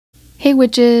Hey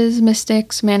witches,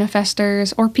 mystics,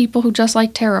 manifestors, or people who just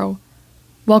like tarot.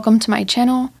 Welcome to my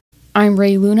channel. I'm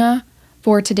Ray Luna.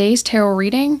 For today's tarot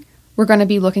reading, we're going to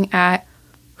be looking at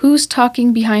who's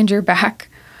talking behind your back.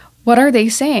 What are they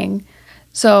saying?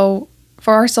 So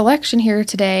for our selection here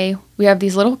today, we have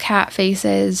these little cat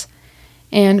faces.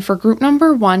 And for group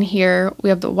number 1 here, we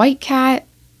have the white cat.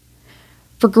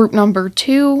 For group number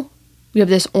 2, we have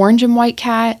this orange and white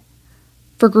cat.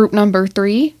 For group number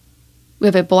 3, we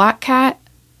have a black cat.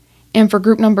 And for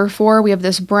group number 4, we have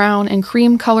this brown and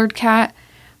cream colored cat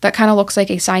that kind of looks like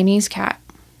a Siamese cat.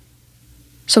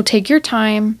 So take your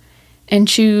time and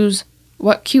choose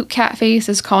what cute cat face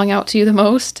is calling out to you the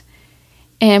most.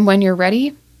 And when you're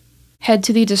ready, head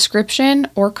to the description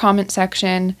or comment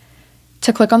section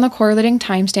to click on the correlating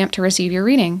timestamp to receive your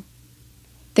reading.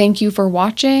 Thank you for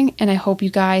watching, and I hope you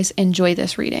guys enjoy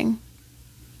this reading.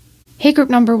 Hey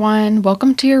group number 1,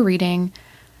 welcome to your reading.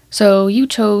 So you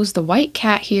chose the white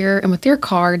cat here, and with your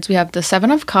cards, we have the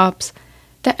 7 of Cups,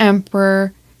 the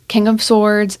Emperor, King of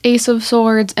Swords, Ace of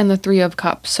Swords, and the 3 of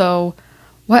Cups. So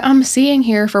what I'm seeing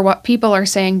here for what people are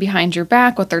saying behind your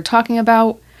back, what they're talking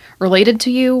about, related to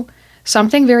you,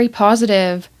 something very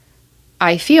positive,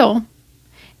 I feel,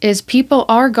 is people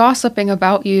are gossiping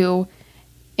about you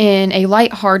in a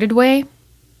light-hearted way.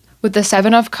 With the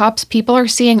 7 of Cups, people are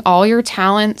seeing all your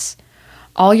talents,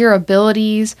 all your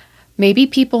abilities. Maybe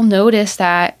people notice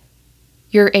that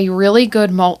you're a really good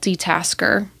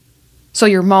multitasker. So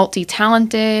you're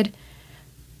multi-talented.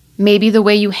 Maybe the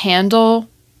way you handle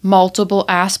multiple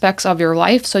aspects of your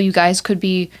life. So you guys could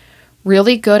be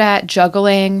really good at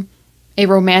juggling a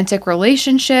romantic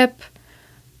relationship,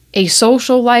 a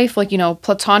social life, like,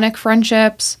 platonic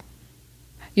friendships,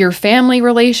 your family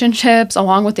relationships,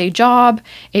 along with a job,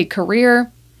 a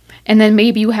career. And then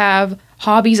maybe you have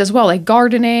hobbies as well, like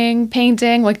gardening,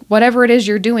 painting, like whatever it is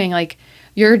you're doing. Like,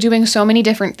 you're doing so many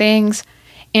different things,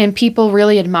 and people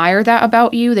really admire that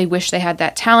about you. They wish they had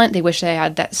that talent. They wish they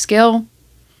had that skill.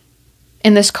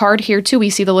 In this card here too,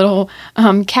 we see the little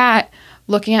cat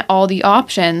looking at all the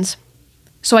options.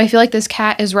 So I feel like this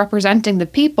cat is representing the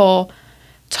people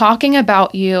talking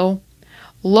about you,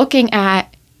 looking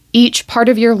at each part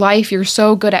of your life you're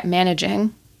so good at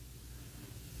managing,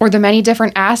 or the many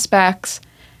different aspects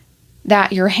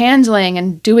that you're handling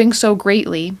and doing so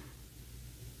greatly.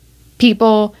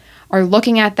 People are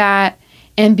looking at that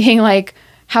and being like,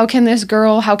 how can this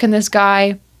girl, how can this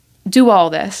guy do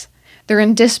all this? They're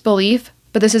in disbelief,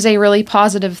 but this is a really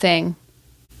positive thing.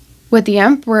 With the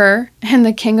Emperor and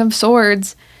the King of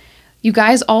Swords, you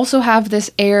guys also have this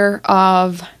air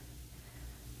of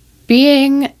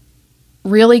being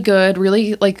really good,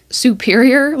 really like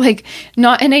superior, like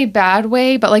not in a bad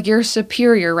way, but like you're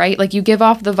superior, right? Like you give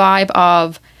off the vibe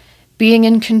of being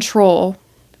in control,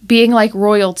 being like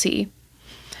royalty.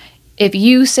 If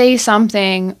you say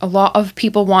something, a lot of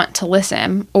people want to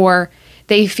listen, or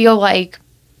they feel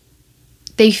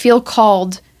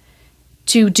called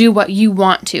to do what you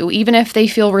want to, even if they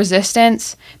feel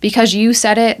resistance, because you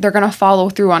said it, they're going to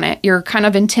follow through on it. You're kind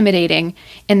of intimidating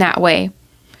in that way.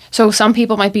 So some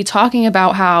people might be talking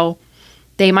about how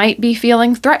they might be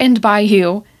feeling threatened by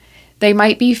you. They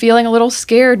might be feeling a little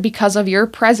scared because of your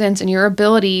presence and your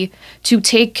ability to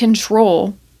take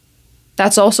control.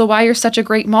 That's also why you're such a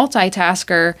great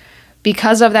multitasker,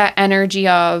 because of that energy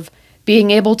of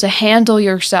being able to handle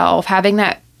yourself, having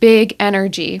that big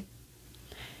energy.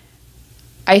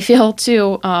 I feel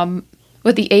too,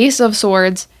 with the Ace of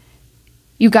Swords,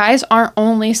 you guys aren't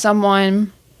only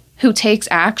someone who takes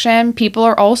action. People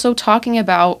are also talking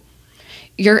about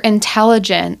your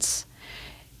intelligence,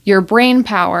 your brain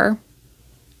power.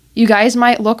 You guys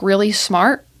might look really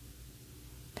smart.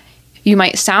 You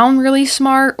might sound really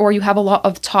smart, or you have a lot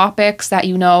of topics that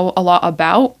you know a lot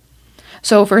about.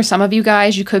 So for some of you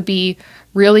guys, you could be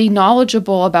really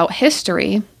knowledgeable about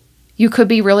history. You could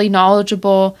be really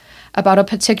knowledgeable about a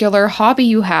particular hobby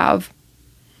you have.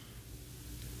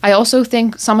 I also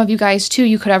think some of you guys too,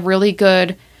 you could have really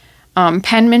good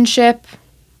penmanship,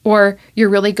 or you're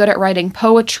really good at writing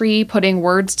poetry, putting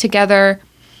words together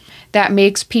that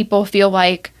makes people feel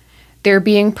like they're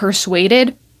being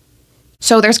persuaded.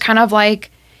 So there's kind of like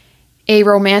a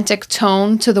romantic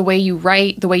tone to the way you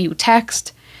write, the way you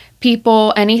text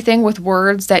people, anything with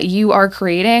words that you are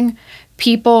creating.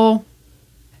 People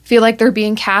feel like they're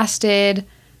being casted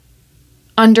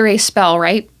under a spell,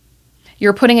 right?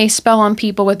 You're putting a spell on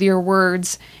people with your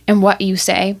words and what you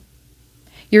say.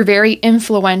 You're very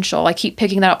influential. I keep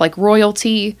picking that up, like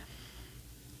royalty,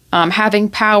 having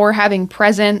power, having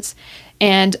presence.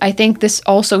 And I think this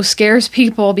also scares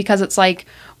people, because it's like,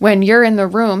 when you're in the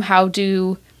room, how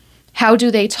do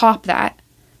they top that?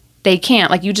 they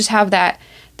can't. Like, you just have that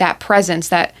presence,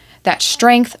 that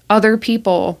strength other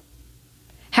people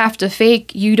have to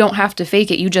fake. You don't have to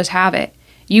fake it. You just have it.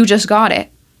 You just got it.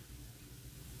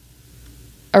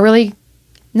 A really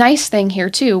nice thing here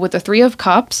too with the Three of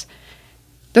Cups.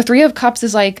 The Three of Cups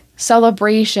is like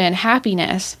celebration,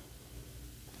 happiness.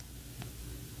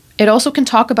 It also can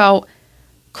talk about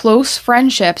close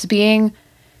friendships, being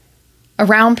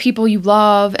around people you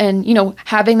love and, you know,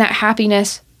 having that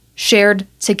happiness shared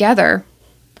together.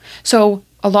 So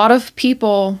a lot of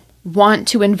people want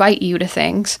to invite you to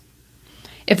things.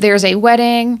 If there's a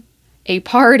wedding, a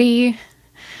party,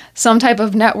 some type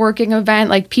of networking event,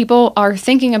 like, people are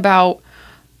thinking about,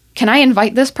 can I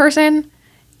invite this person?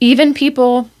 Even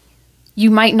people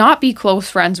you might not be close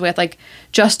friends with, like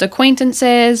just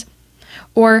acquaintances,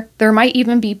 or there might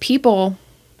even be people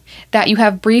that you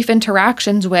have brief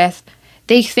interactions with.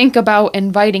 They think about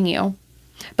inviting you,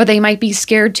 but they might be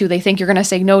scared to. They think you're going to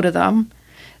say no to them.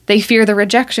 They fear the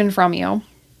rejection from you.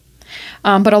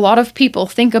 But a lot of people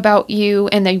think about you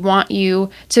and they want you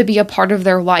to be a part of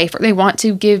their life, or they want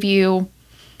to give you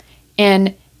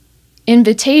an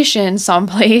invitation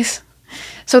someplace.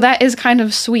 So that is kind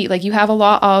of sweet. Like, you have a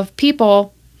lot of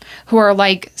people who are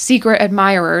like secret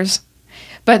admirers,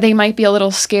 but they might be a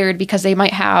little scared because they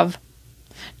might have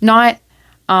not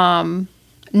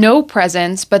no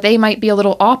presence, but they might be a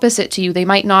little opposite to you. They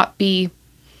might not be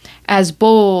as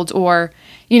bold or,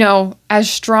 you know, as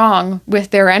strong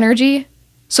with their energy.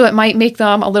 So it might make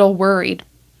them a little worried.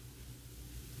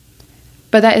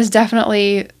 But that is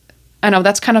definitely, I know,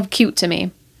 that's kind of cute to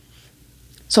me.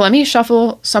 So let me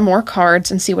shuffle some more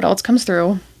cards and see what else comes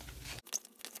through.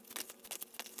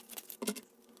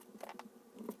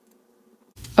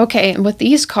 Okay, and with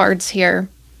these cards here,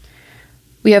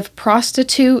 we have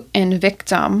prostitute and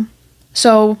victim.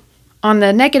 So on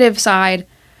the negative side,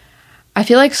 I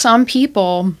feel like some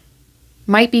people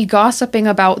might be gossiping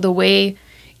about the way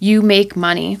you make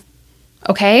money,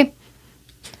 okay?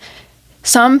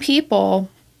 Some people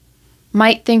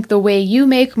might think the way you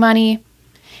make money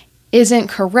isn't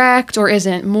correct or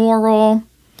isn't moral.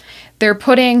 They're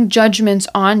putting judgments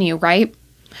on you, right?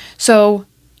 So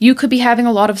you could be having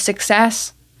a lot of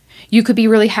success. You could be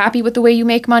really happy with the way you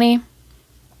make money,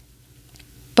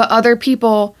 but other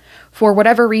people, for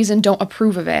whatever reason, don't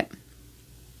approve of it.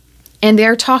 And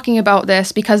they're talking about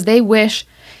this because they wish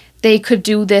they could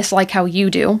do this like how you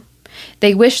do.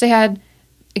 They wish they had,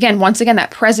 once again,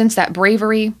 that presence, that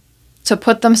bravery to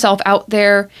put themselves out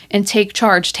there and take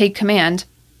charge, take command.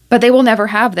 But they will never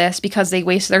have this because they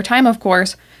waste their time, of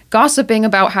course, gossiping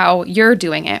about how you're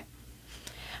doing it.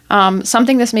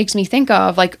 Something this makes me think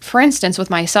of, like, for instance, with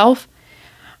myself,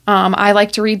 I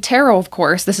like to read tarot, of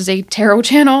course. This is a tarot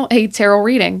channel, a tarot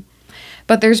reading.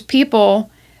 But there's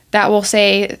people that will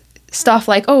say stuff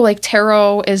like, oh, like,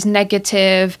 tarot is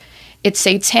negative, it's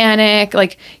satanic.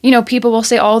 Like, you know, people will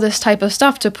say all this type of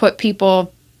stuff to put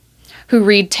people who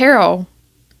read tarot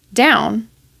down.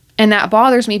 And that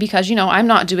bothers me because, you know, I'm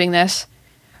not doing this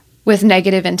with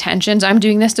negative intentions. I'm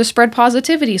doing this to spread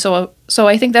positivity. So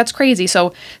I think that's crazy.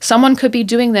 So someone could be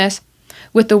doing this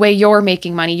with the way you're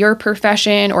making money, your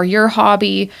profession or your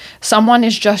hobby. Someone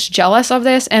is just jealous of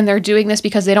this and they're doing this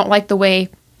because they don't like the way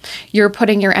you're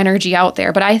putting your energy out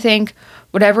there. But I think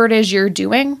whatever it is you're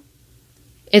doing,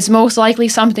 it's most likely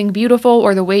something beautiful,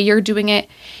 or the way you're doing it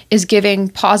is giving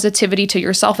positivity to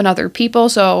yourself and other people.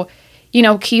 So, you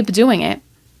know, keep doing it.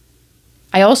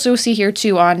 I also see here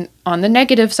too, on the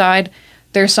negative side,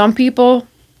 there's some people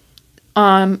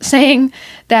saying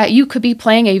that you could be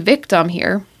playing a victim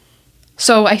here.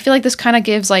 So I feel like this kind of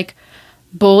gives like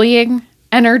bullying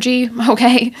energy,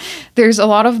 okay? There's a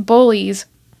lot of bullies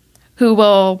who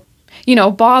will, you know,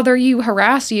 bother you,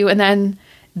 harass you, and then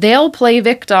they'll play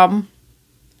victim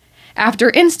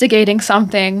after instigating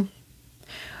something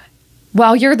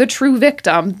while you're the true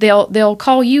victim. They'll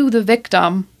call you the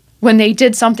victim when they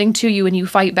did something to you and you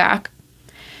fight back.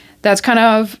 That's kind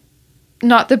of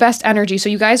not the best energy. So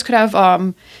you guys could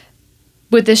have,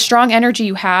 with this strong energy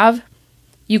you have,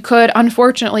 you could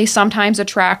unfortunately sometimes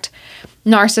attract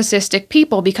narcissistic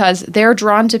people because they're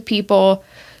drawn to people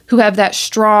who have that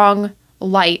strong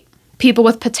light, people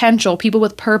with potential, people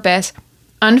with purpose.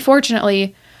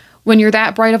 Unfortunately, when you're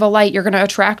that bright of a light, you're going to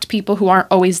attract people who aren't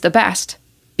always the best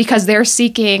because they're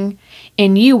seeking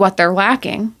in you what they're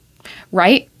lacking,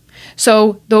 right?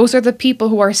 So those are the people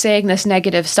who are saying this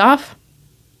negative stuff.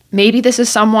 Maybe this is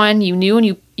someone you knew and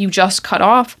you just cut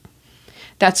off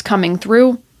that's coming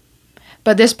through.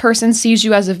 But this person sees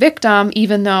you as a victim,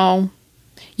 even though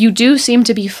you do seem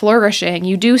to be flourishing.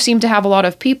 You do seem to have a lot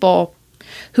of people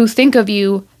who think of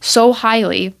you so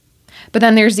highly. But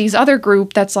then there's these other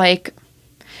group that's like,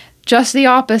 just the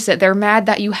opposite. They're mad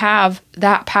that you have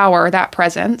that power, that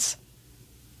presence.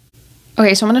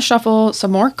 Okay, so I'm going to shuffle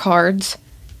some more cards.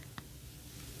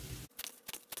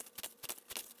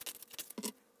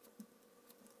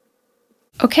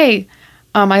 Okay,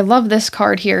 I love this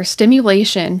card here,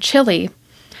 Stimulation, Chili.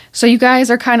 So you guys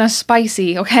are kind of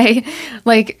spicy, okay?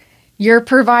 Like, you're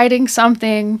providing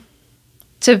something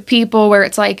to people where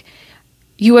it's like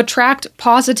you attract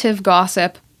positive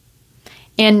gossip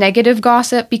and negative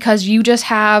gossip because you just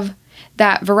have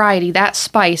that variety, that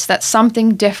spice, that's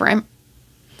something different.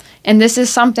 And this is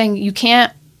something you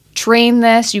can't train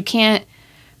this, you can't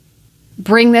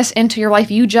bring this into your life,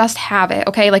 you just have it,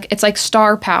 okay? Like, it's like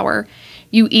star power.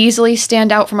 You easily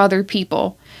stand out from other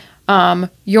people.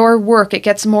 Your work, it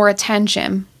gets more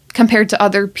attention compared to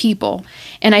other people.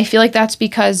 And I feel like that's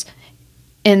because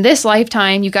in this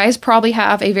lifetime, you guys probably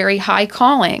have a very high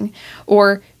calling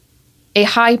or a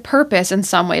high purpose in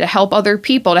some way to help other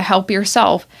people, to help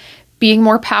yourself, being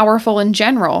more powerful in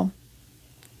general.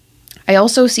 I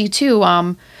also see too,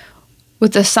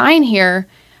 with the sign here,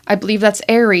 I believe that's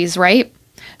Aries, right?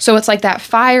 So it's like that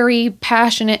fiery,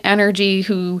 passionate energy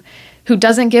who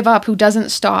doesn't give up, who doesn't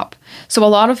stop. So a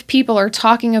lot of people are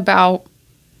talking about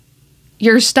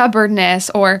your stubbornness,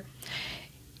 or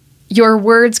your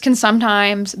words can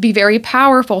sometimes be very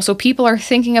powerful. So people are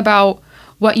thinking about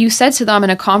what you said to them in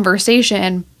a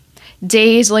conversation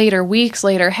days later, weeks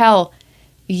later, hell,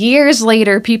 years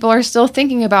later, people are still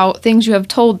thinking about things you have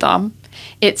told them.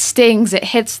 It stings, it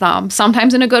hits them,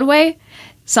 sometimes in a good way,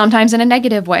 sometimes in a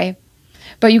negative way.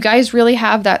 But you guys really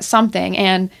have that something.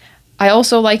 And I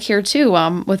also like here too,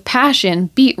 with passion,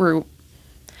 beetroot.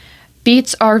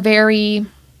 Beets are very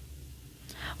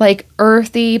like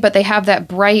earthy, but they have that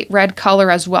bright red color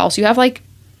as well. So you have like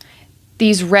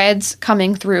these reds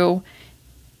coming through,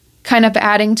 kind of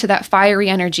adding to that fiery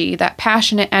energy, that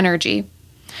passionate energy.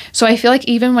 So I feel like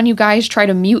even when you guys try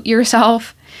to mute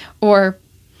yourself, or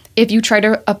if you try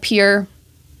to appear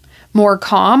more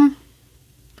calm,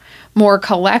 more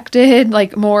collected,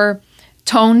 like more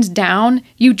toned down,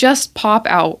 you just pop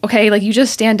out, okay? Like, you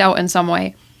just stand out in some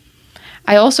way.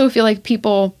 I also feel like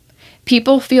people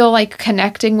feel like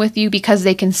connecting with you because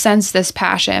they can sense this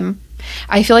passion.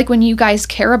 I feel like when you guys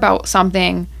care about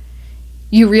something,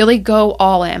 you really go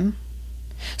all in.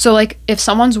 So like, if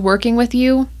someone's working with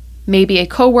you, maybe a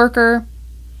coworker,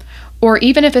 or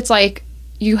even if it's like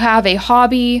you have a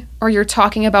hobby or you're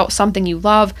talking about something you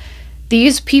love,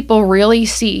 these people really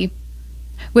see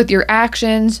with your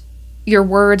actions, your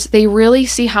words, they really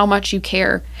see how much you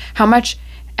care, how much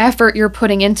effort you're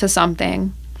putting into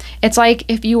something. It's like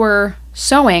if you were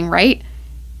sewing, right?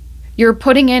 You're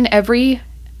putting in every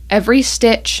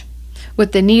stitch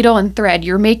with the needle and thread.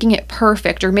 You're making it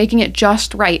perfect. You're making it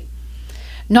just right.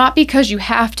 Not because you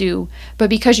have to, but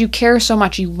because you care so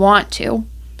much you want to.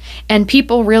 And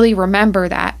people really remember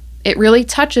that. It really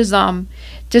touches them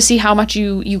to see how much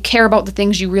you care about the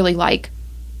things you really like.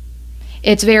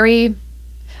 It's very,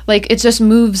 like, it just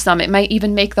moves them. It might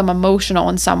even make them emotional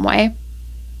in some way.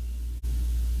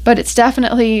 But it's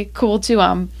definitely cool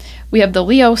too. We have the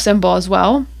Leo symbol as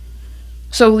well.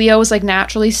 So Leo is like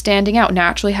naturally standing out,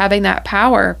 naturally having that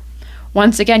power.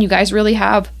 Once again, you guys really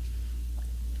have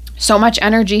so much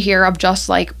energy here of just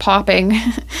like popping,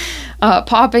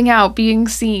 popping out, being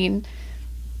seen.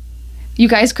 You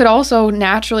guys could also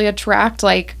naturally attract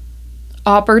like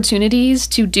opportunities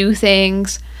to do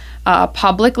things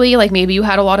publicly. Like maybe you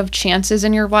had a lot of chances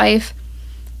in your life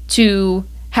to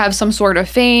have some sort of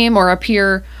fame or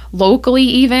appear locally,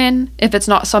 even if it's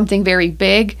not something very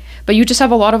big, but you just have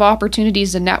a lot of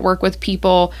opportunities to network with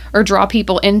people or draw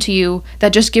people into you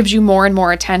that just gives you more and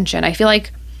more attention. I feel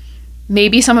like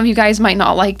maybe some of you guys might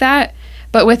not like that,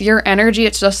 but with your energy,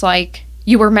 it's just like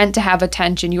you were meant to have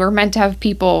attention. You were meant to have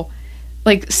people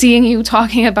like seeing you,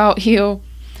 talking about you.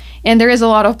 And there is a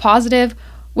lot of positive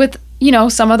with, you know,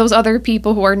 some of those other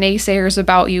people who are naysayers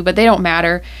about you, but they don't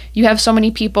matter. You have so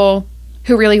many people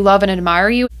who really love and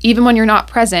admire you. Even when you're not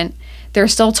present, they're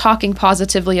still talking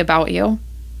positively about you.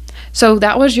 So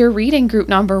that was your reading, group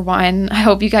number 1. I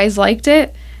hope you guys liked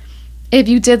it. If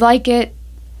you did like it,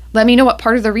 let me know what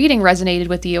part of the reading resonated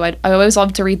with you. I always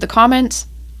love to read the comments.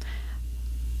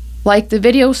 Like the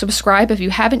video, subscribe if you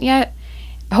haven't yet.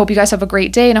 I hope you guys have a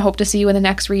great day, and I hope to see you in the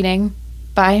next reading.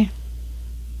 Bye.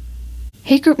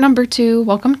 Hey, group number 2,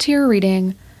 welcome to your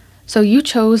reading. So you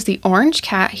chose the orange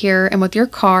cat here, and with your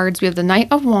cards, we have the Knight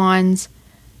of Wands,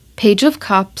 Page of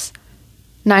Cups,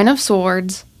 9 of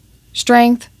Swords,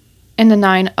 Strength, and the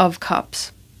 9 of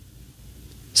Cups.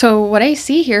 So what I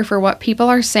see here for what people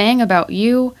are saying about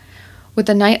you with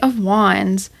the Knight of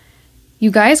Wands, you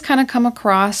guys kind of come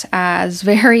across as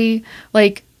very,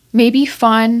 like, maybe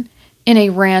fun in a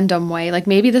random way. Like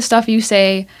maybe the stuff you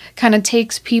say kind of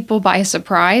takes people by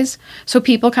surprise. So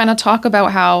people kind of talk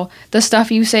about how the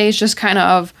stuff you say is just kind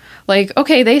of like,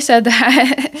 okay, they said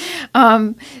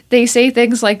that. They say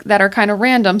things like that are kind of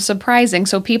random, surprising.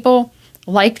 So people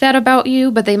like that about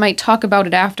you, but they might talk about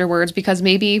it afterwards because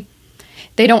maybe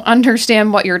they don't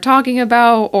understand what you're talking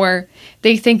about or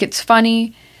they think it's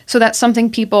funny. So that's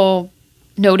something people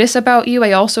notice about you.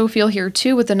 I also feel here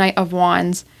too with the Knight of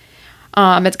Wands.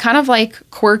 It's kind of like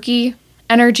quirky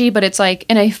energy, but it's like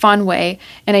in a fun way,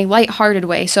 in a lighthearted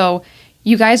way. So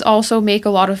you guys also make a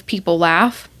lot of people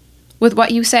laugh with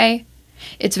what you say.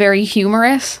 It's very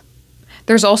humorous.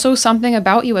 There's also something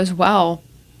about you as well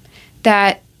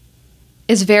that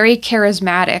is very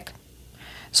charismatic.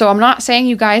 So I'm not saying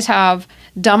you guys have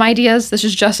dumb ideas. This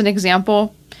is just an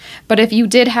example. But if you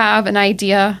did have an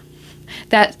idea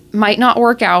that might not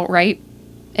work out, right?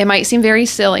 It might seem very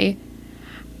silly.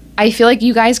 I feel like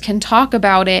you guys can talk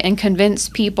about it and convince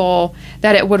people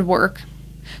that it would work.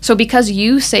 So because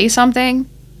you say something,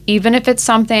 even if it's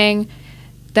something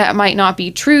that might not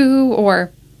be true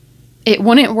or it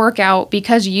wouldn't work out,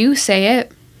 because you say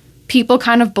it, people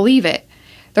kind of believe it.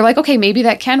 They're like, okay, maybe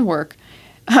that can work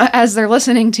as they're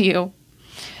listening to you.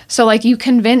 So like you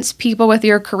convince people with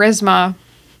your charisma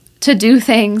to do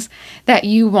things that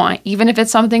you want, even if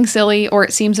it's something silly or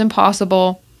it seems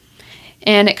impossible.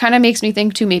 And it kind of makes me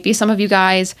think too, maybe some of you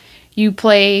guys, you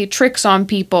play tricks on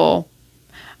people.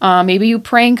 Maybe you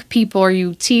prank people or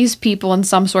you tease people in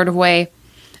some sort of way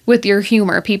with your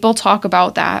humor. People talk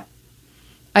about that.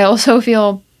 I also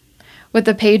feel with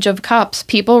the Page of Cups,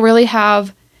 people really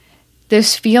have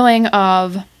this feeling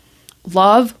of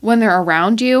love when they're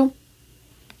around you.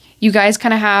 You guys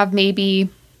kind of have maybe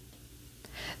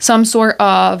some sort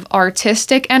of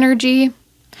artistic energy,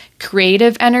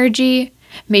 creative energy.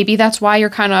 Maybe that's why you're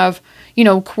kind of,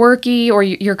 quirky or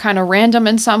you're kind of random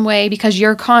in some way because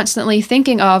you're constantly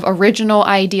thinking of original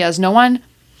ideas. No one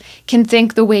can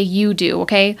think the way you do,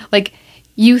 okay? Like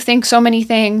you think so many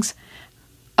things,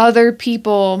 other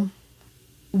people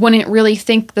wouldn't really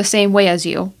think the same way as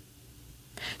you.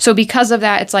 So because of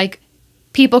that, it's like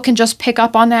people can just pick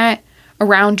up on that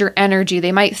around your energy.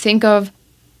 They might think of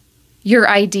your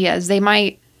ideas. They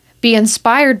might be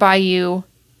inspired by you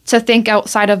to think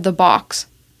outside of the box.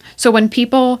 So when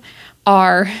people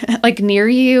are like near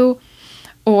you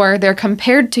or they're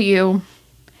compared to you,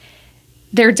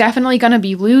 they're definitely going to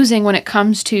be losing when it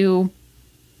comes to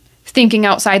thinking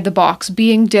outside the box,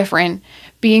 being different,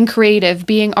 being creative,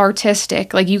 being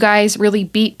artistic. Like you guys really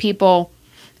beat people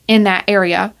in that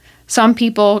area. Some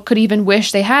people could even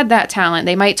wish they had that talent.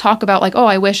 They might talk about like, oh,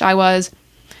 I wish I was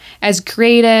as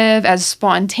creative, as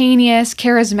spontaneous,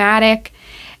 charismatic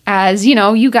as,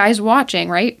 you guys watching,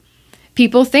 right?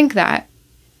 People think that.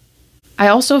 I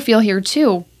also feel here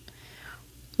too,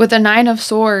 with the Nine of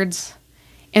Swords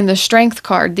and the Strength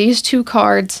card, these two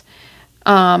cards,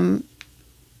 to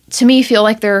me, feel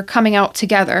like they're coming out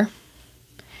together.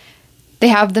 They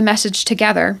have the message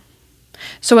together.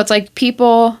 So it's like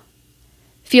people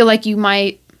feel like you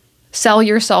might sell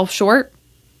yourself short.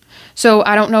 So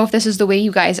I don't know if this is the way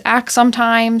you guys act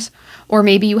sometimes, or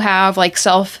maybe you have like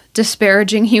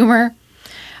self-disparaging humor.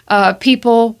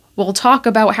 People will talk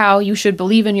about how you should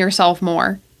believe in yourself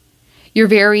more. You're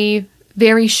very,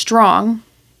 very strong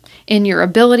in your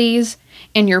abilities,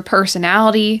 in your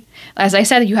personality. As I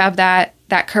said, you have that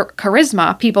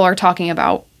charisma people are talking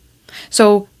about.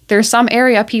 So there's some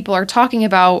area people are talking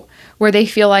about where they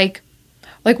feel like,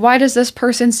 why does this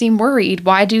person seem worried?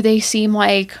 Why do they seem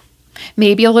like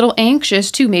maybe a little anxious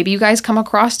too? Maybe you guys come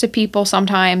across to people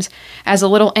sometimes as a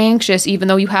little anxious, even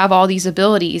though you have all these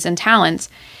abilities and talents.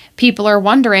 People are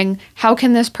wondering, how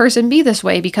can this person be this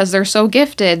way? Because they're so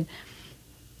gifted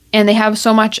and they have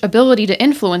so much ability to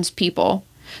influence people.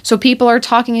 So people are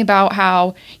talking about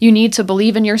how you need to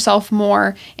believe in yourself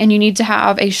more and you need to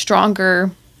have a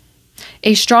stronger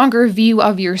view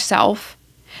of yourself.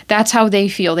 That's how they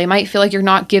feel. They might feel like you're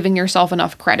not giving yourself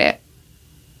enough credit.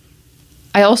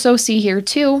 I also see here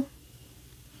too,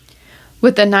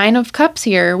 with the Nine of Cups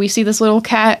here, we see this little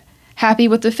cat happy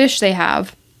with the fish they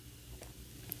have.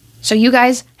 So you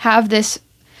guys have this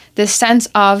sense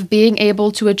of being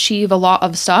able to achieve a lot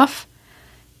of stuff.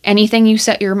 Anything you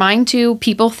set your mind to,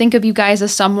 people think of you guys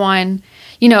as someone,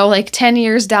 like 10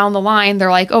 years down the line,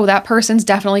 they're like, oh, that person's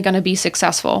definitely going to be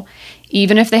successful.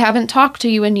 Even if they haven't talked to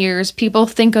you in years, people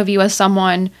think of you as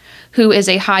someone who is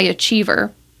a high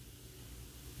achiever.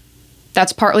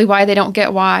 That's partly why they don't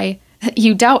get why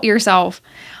you doubt yourself.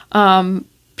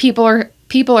 People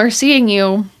are seeing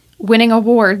you winning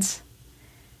awards,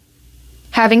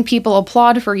 having people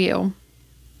applaud for you.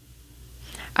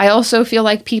 I also feel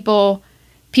like people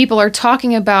are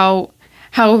talking about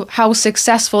how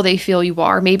successful they feel you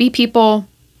are. Maybe people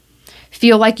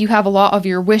feel like you have a lot of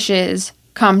your wishes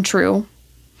come true.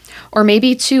 Or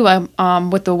maybe too,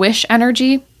 with the wish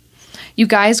energy, you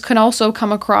guys can also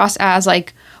come across as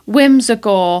like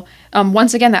whimsical.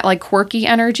 Once again, that like quirky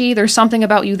energy. There's something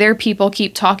about you there people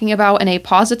keep talking about in a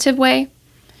positive way.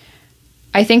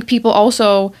 I think people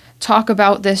also talk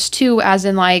about this too as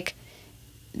in like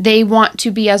they want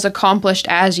to be as accomplished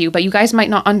as you, but you guys might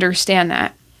not understand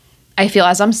that. I feel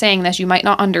as I'm saying this, you might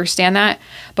not understand that,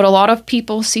 but a lot of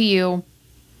people see you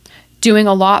doing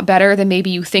a lot better than maybe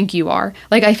you think you are.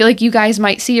 Like, I feel like you guys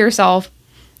might see yourself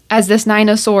as this Nine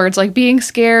of Swords, like being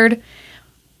scared,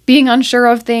 being unsure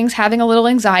of things, having a little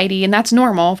anxiety, and that's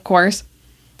normal, of course.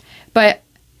 But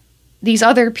these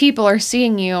other people are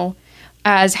seeing you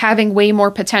as having way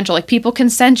more potential. Like, people can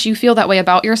sense you feel that way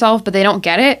about yourself, but they don't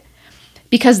get it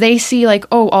because they see like,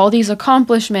 oh, all these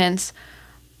accomplishments,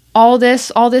 all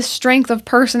this strength of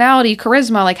personality,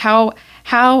 charisma, like how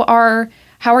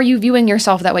are you viewing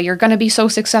yourself that way? You're going to be so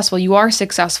successful. You are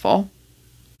successful.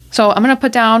 So I'm going to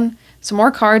put down some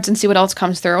more cards and see what else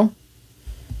comes through.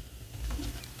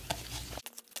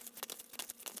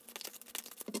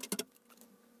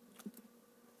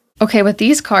 Okay, with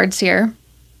these cards here,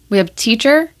 we have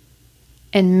Teacher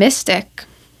and Mystic.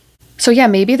 So yeah,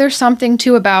 maybe there's something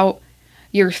too about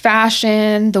your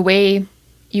fashion, the way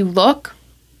you look.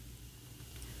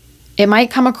 It might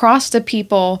come across to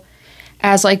people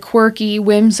as like quirky,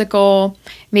 whimsical.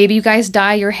 Maybe you guys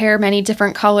dye your hair many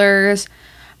different colors.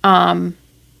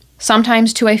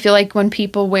 Sometimes too, I feel like when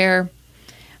people wear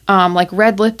like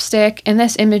red lipstick, in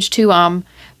this image too,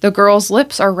 the girl's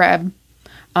lips are red.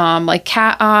 Like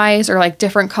cat eyes or like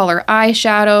different color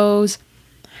eyeshadows.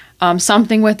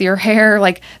 Something with your hair,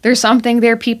 like there's something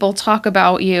there people talk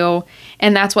about you,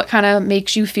 and that's what kind of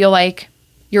makes you feel like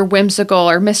you're whimsical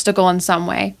or mystical in some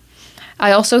way.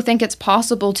 I also think it's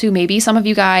possible to maybe some of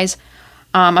you guys,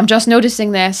 I'm just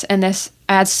noticing this, and this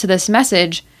adds to this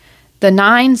message, the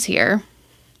nines here.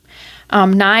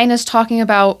 9 is talking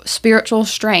about spiritual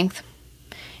strength,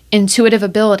 intuitive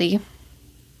ability.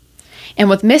 And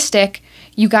with Mystic,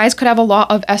 you guys could have a lot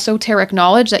of esoteric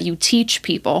knowledge that you teach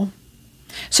people.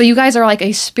 So you guys are like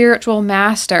a spiritual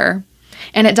master.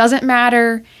 And it doesn't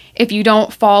matter if you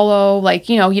don't follow, like,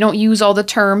 you don't use all the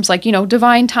terms like,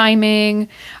 divine timing,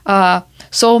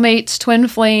 soulmates, twin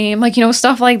flame, like,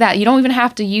 stuff like that. You don't even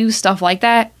have to use stuff like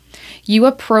that. You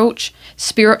approach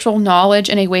spiritual knowledge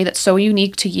in a way that's so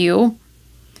unique to you,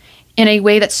 in a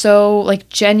way that's so like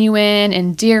genuine,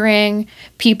 endearing.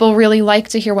 People really like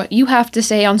to hear what you have to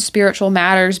say on spiritual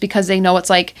matters because they know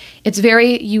it's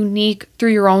very unique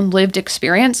through your own lived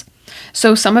experience.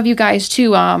 So some of you guys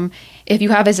too, if you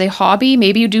have as a hobby,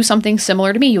 maybe you do something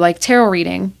similar to me. You like tarot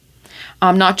reading,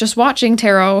 not just watching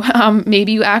tarot.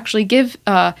 Maybe you actually give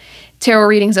tarot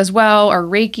readings as well, or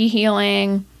Reiki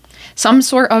healing, some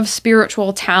sort of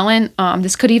spiritual talent.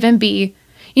 This could even be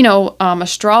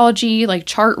astrology, like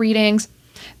chart readings.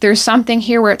 There's something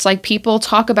here where it's like people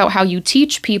talk about how you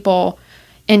teach people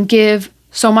and give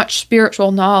so much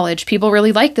spiritual knowledge. People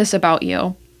really like this about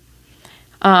you.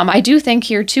 I do think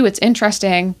here too, it's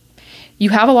interesting. You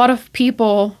have a lot of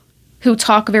people who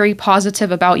talk very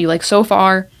positive about you. Like so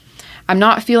far, I'm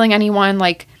not feeling anyone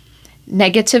like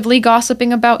negatively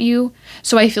gossiping about you.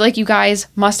 So I feel like you guys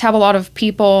must have a lot of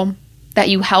people that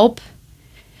you help.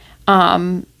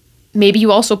 Maybe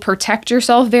you also protect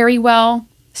yourself very well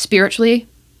spiritually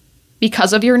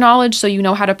because of your knowledge, so you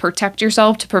know how to protect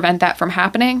yourself to prevent that from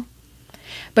happening.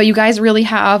 But you guys really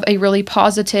have a really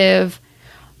positive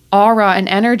aura and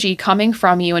energy coming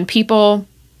from you, and people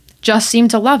just seem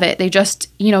to love it. They just,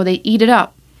 they eat it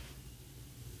up.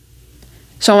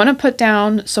 So I want to put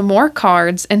down some more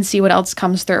cards and see what else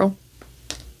comes through.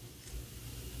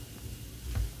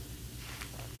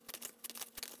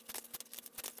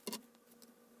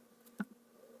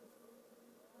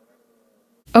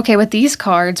 Okay, with these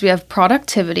cards, we have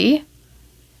productivity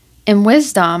and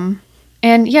wisdom.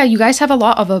 And yeah, you guys have a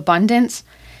lot of abundance,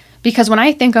 because when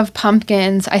I think of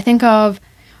pumpkins, I think of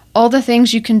all the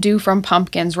things you can do from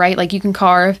pumpkins, right? Like you can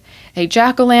carve a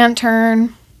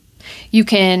jack-o'-lantern, you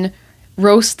can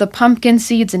roast the pumpkin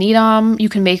seeds and eat them, you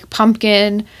can make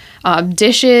pumpkin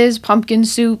dishes, pumpkin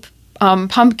soup,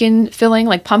 pumpkin filling,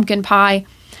 like pumpkin pie.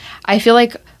 I feel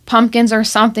like pumpkins are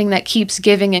something that keeps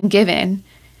giving and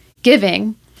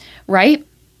giving, right?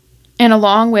 And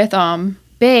along with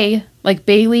bay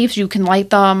leaves, you can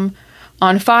light them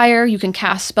on fire, you can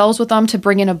cast spells with them to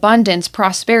bring in abundance,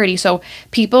 prosperity. So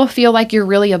people feel like you're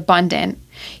really abundant.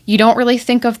 You don't really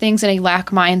think of things in a lack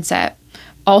mindset.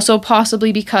 Also,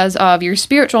 possibly because of your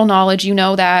spiritual knowledge, you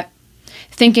know that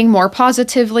thinking more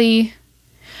positively,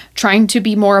 trying to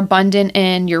be more abundant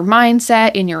in your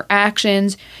mindset, in your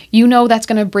actions, you know that's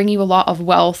going to bring you a lot of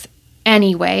wealth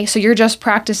anyway. So you're just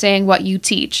practicing what you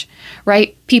teach,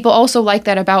 right? People also like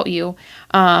that about you.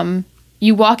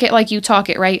 You walk it like you talk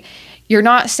it, right? You're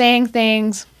not saying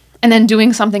things and then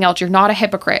doing something else. You're not a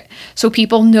hypocrite. So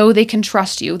people know they can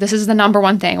trust you. This is the number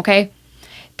one thing, okay?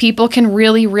 People can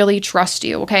really, really trust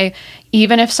you, okay?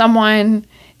 Even if someone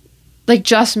like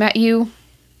just met you,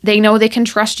 they know they can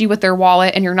trust you with their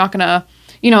wallet and you're not gonna,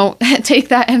 take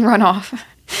that and run off.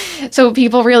 So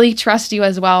people really trust you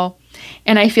as well.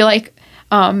 And I feel like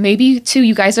maybe too,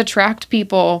 you guys attract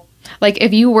people. Like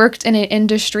if you worked in an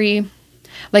industry,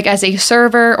 like as a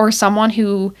server or someone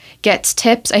who gets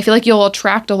tips, I feel like you'll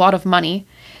attract a lot of money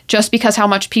just because how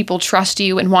much people trust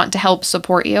you and want to help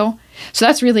support you. So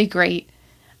that's really great.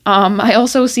 I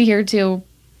also see here too,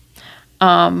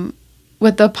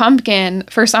 with the pumpkin,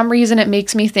 for some reason, it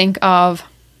makes me think of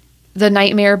The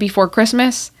Nightmare Before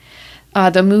Christmas,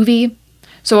 the movie.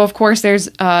 So, of course, there's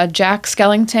Jack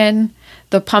Skellington,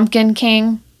 the Pumpkin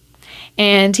King,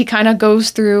 and he kind of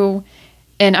goes through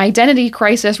an identity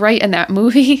crisis, right, in that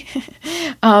movie.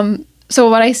 So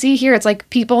what I see here, it's like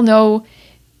people know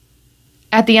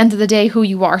at the end of the day who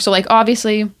you are. So, like,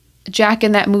 obviously, Jack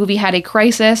in that movie had a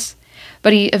crisis,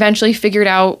 but he eventually figured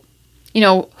out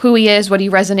who he is, what he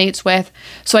resonates with.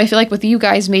 So I feel like with you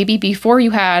guys, maybe before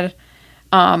you had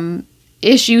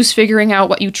issues figuring out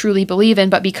what you truly believe in,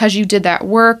 but because you did that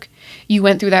work, you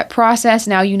went through that process,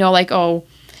 now like, oh,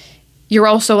 you're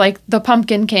also like the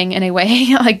Pumpkin King in a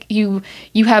way. Like you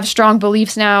have strong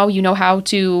beliefs now, you know how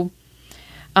to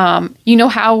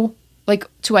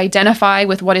to identify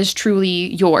with what is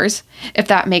truly yours, if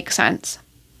that makes sense.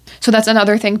 So that's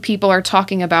another thing people are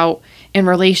talking about in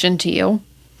relation to you.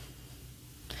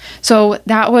 So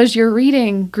that was your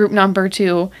reading, group number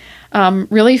 2.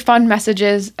 Really fun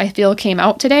messages I feel came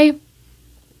out today.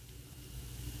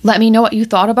 Let me know what you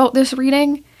thought about this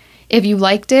reading. If you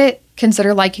liked it,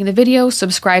 consider liking the video,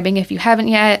 subscribing if you haven't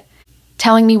yet,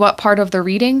 telling me what part of the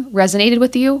reading resonated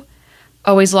with you.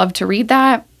 Always love to read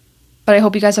that. But I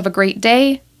hope you guys have a great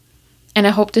day, and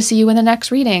I hope to see you in the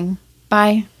next reading.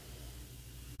 Bye.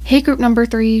 Hey, group number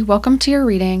 3, welcome to your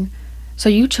reading. So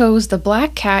you chose the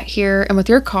Black Cat here, and with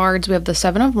your cards, we have the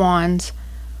 7 of Wands,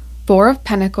 4 of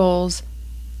Pentacles,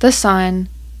 the Sun,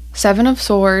 7 of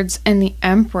Swords, and the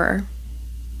Emperor.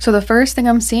 So the first thing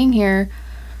I'm seeing here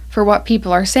for what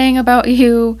people are saying about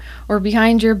you or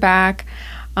behind your back,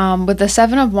 with the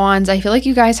 7 of Wands, I feel like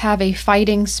you guys have a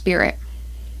fighting spirit.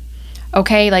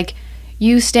 Okay, like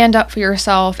you stand up for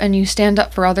yourself and you stand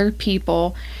up for other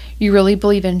people. You really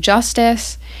believe in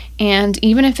justice, and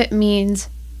even if it means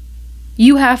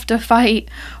you have to fight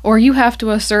or you have to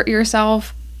assert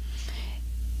yourself,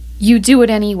 you do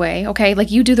it anyway, okay? Like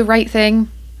you do the right thing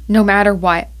no matter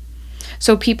what.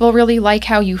 So people really like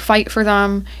how you fight for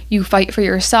them, you fight for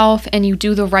yourself, and you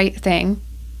do the right thing.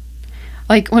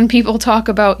 Like when people talk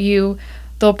about you,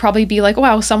 they'll probably be like,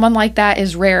 wow, someone like that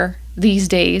is rare these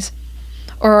days.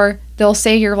 Or they'll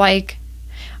say you're like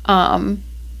an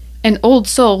old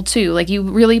soul too. Like you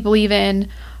really believe in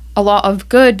a lot of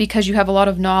good because you have a lot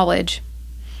of knowledge.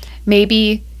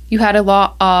 Maybe you had a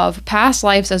lot of past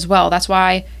lives as well. That's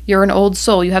why you're an old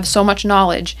soul. You have so much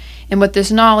knowledge. And with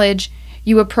this knowledge,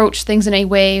 you approach things in a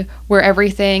way where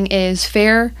everything is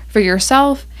fair for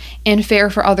yourself and fair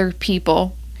for other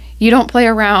people. You don't play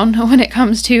around when it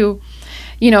comes to,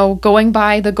 going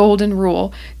by the golden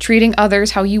rule, treating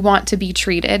others how you want to be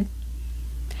treated.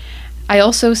 I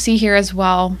also see here as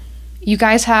well, you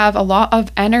guys have a lot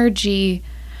of energy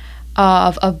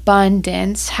of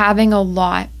abundance, having a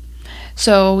lot.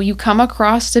 So you come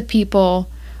across to people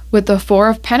with the 4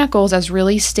 of Pentacles as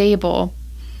really stable.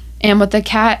 And with the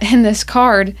cat in this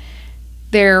card,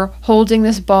 they're holding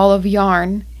this ball of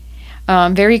yarn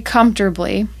very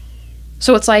comfortably.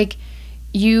 So it's like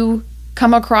you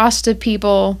come across to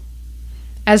people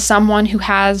as someone who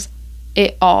has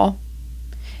it all.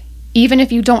 Even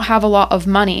if you don't have a lot of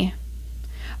money,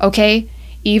 okay?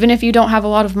 Even if you don't have a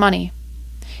lot of money,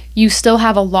 you still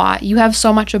have a lot. You have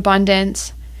so much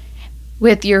abundance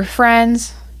with your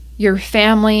friends, your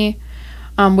family,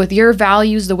 with your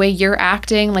values, the way you're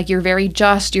acting, like you're very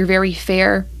just, you're very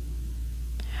fair.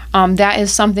 That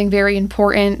is something very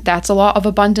important. That's a lot of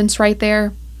abundance right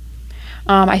there.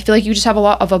 I feel like you just have a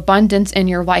lot of abundance in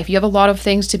your life. You have a lot of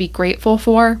things to be grateful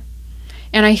for.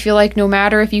 And I feel like no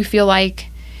matter if you feel like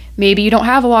maybe you don't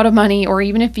have a lot of money, or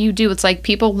even if you do, it's like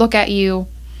people look at you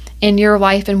in your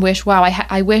life and wish, wow,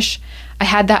 I wish I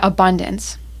had that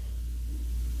abundance.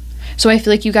 So I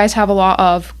feel like you guys have a lot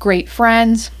of great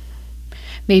friends,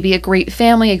 maybe a great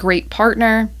family, a great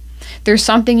partner. There's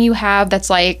something you have that's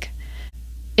like,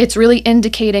 it's really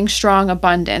indicating strong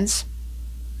abundance.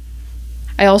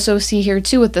 I also see here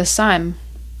too with the sun,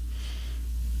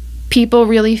 people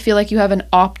really feel like you have an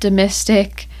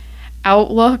optimistic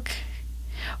outlook,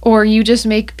 or you just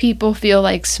make people feel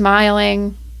like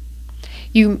smiling.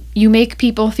 You make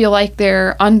people feel like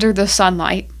they're under the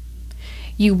sunlight.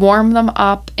 You warm them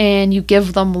up and you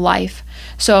give them life.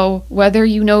 So whether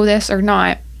you know this or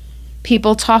not,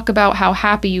 people talk about how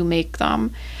happy you make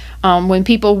them. When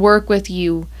people work with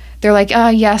you, they're like,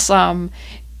 yes,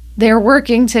 they're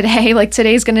working today. Like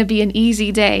today's going to be an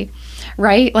easy day,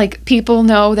 right? Like people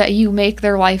know that you make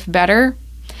their life better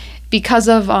because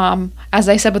of, as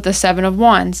I said with the Seven of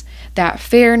Wands, that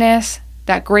fairness,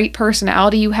 that great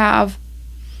personality you have,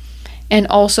 and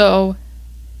also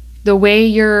the way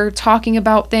you're talking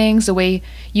about things, the way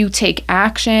you take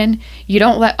action. You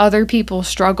don't let other people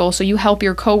struggle. So you help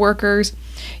your coworkers,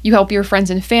 you help your friends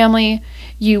and family,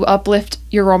 you uplift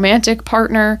your romantic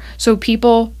partner. So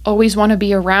people always want to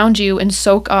be around you and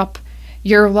soak up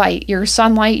your light, your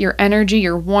sunlight, your energy,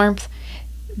 your warmth.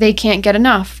 They can't get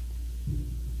enough.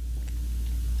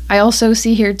 I also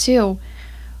see here too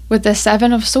with the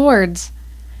Seven of Swords.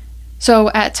 So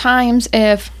at times,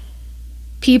 if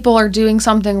people are doing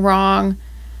something wrong,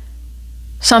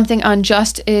 something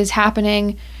unjust is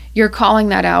happening, you're calling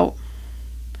that out.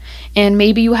 And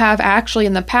maybe you have actually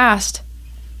in the past,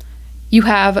 you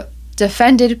have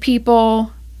defended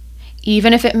people,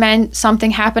 even if it meant something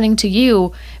happening to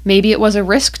you, maybe it was a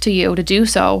risk to you to do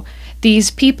so. These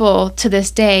people to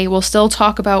this day will still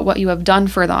talk about what you have done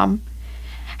for them,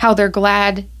 how they're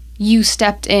glad you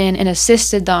stepped in and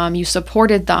assisted them, you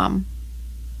supported them.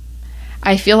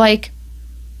 I feel like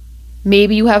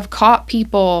maybe you have caught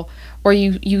people, or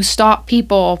you stop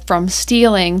people from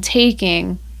stealing,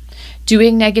 taking,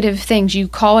 doing negative things. You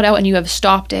call it out and you have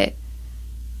stopped it.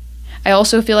 I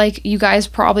also feel like you guys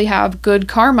probably have good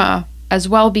karma as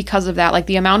well because of that. Like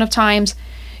the amount of times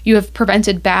you have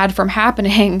prevented bad from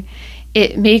happening,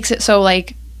 it makes it so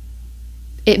like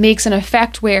it makes an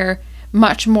effect where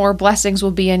much more blessings will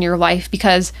be in your life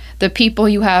because the people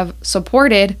you have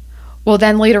supported will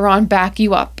then later on back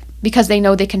you up, because they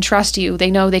know they can trust you,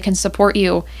 they know they can support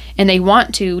you, and they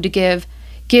want to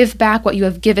give back what you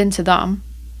have given to them.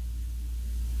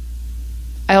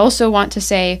 I also want to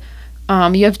say,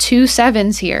 you have 2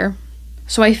 sevens here.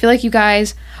 So I feel like you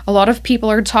guys, a lot of people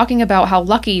are talking about how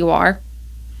lucky you are.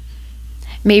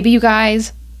 Maybe you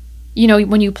guys, you know,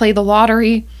 when you play the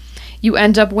lottery, you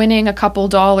end up winning a couple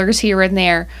dollars here and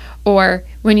there. Or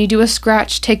when you do a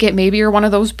scratch ticket, maybe you're one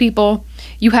of those people,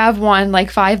 you have won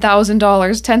like $5,000,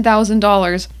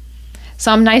 $10,000,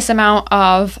 some nice amount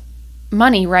of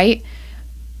money, right?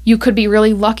 You could be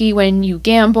really lucky when you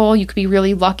gamble. You could be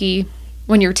really lucky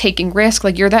when you're taking risk.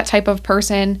 Like you're that type of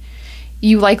person.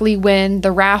 You likely win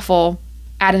the raffle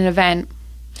at an event,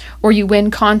 or you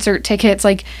win concert tickets.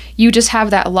 Like you just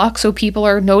have that luck. So people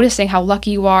are noticing how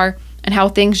lucky you are and how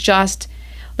things just,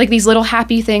 like these little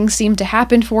happy things seem to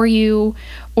happen for you,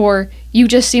 or you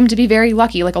just seem to be very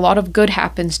lucky. Like a lot of good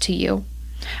happens to you.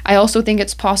 I also think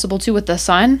it's possible too with the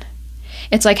sun.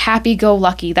 It's like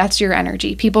happy-go-lucky. That's your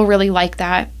energy. People really like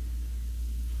that.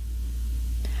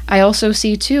 I also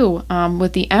see too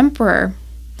with the Emperor.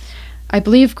 I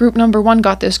believe group number 1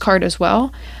 got this card as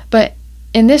well. But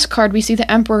in this card, we see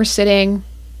the Emperor sitting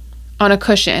on a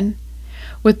cushion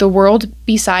with the world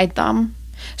beside them.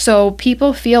 So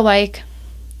people feel like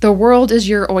the world is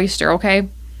your oyster, okay?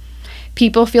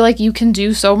 People feel like you can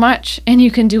do so much and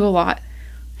you can do a lot.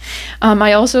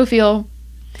 I also feel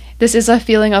this is a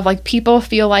feeling of like people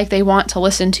feel like they want to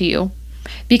listen to you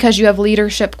because you have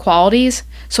leadership qualities.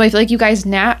 So I feel like you guys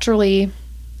naturally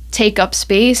take up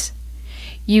space.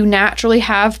 You naturally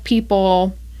have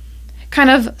people kind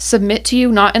of submit to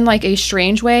you, not in like a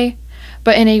strange way,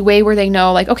 but in a way where they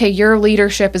know like, okay, your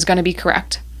leadership is going to be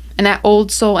correct. And that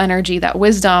old soul energy, that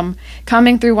wisdom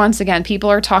coming through once again,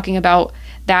 people are talking about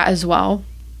that as well.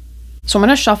 So I'm going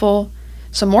to shuffle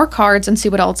some more cards and see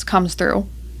what else comes through.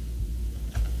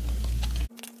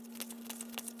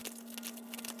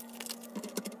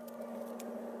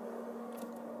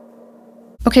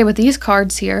 Okay, with these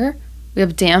cards here, we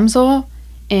have Damsel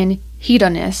and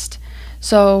Hedonist.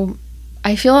 So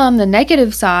I feel on the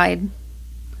negative side,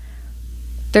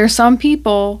 there's some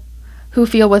people who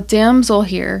feel with Damsel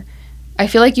here, I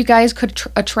feel like you guys could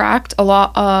attract a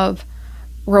lot of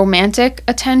romantic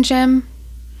attention.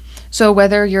 So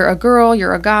whether you're a girl,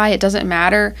 you're a guy, it doesn't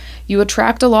matter. You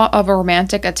attract a lot of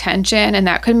romantic attention, and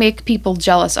that could make people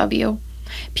jealous of you.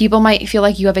 People might feel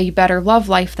like you have a better love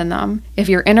life than them. If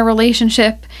you're in a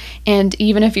relationship, and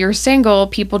even if you're single,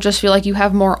 people just feel like you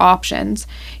have more options.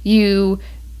 You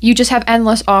just have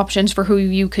endless options for who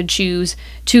you could choose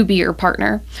to be your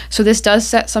partner. So this does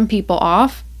set some people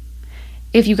off.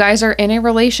 If you guys are in a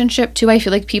relationship too, I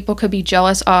feel like people could be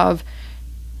jealous of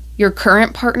your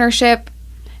current partnership.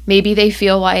 Maybe they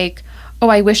feel like, oh,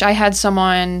 I wish I had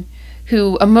someone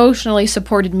who emotionally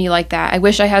supported me like that. I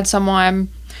wish I had someone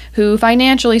who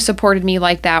financially supported me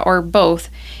like that, or both.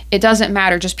 It doesn't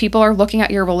matter. Just people are looking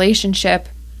at your relationship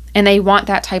and they want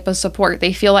that type of support.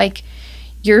 They feel like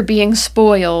you're being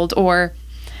spoiled, or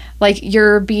like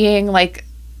you're being like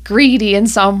greedy in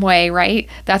some way, right?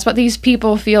 That's what these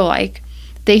people feel like.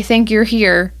 They think you're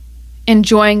here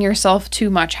enjoying yourself too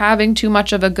much, having too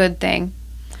much of a good thing.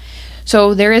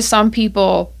 So there is some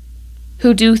people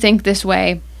who do think this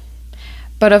way,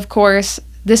 but of course,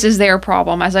 this is their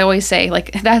problem. As I always say,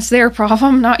 like, that's their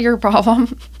problem, not your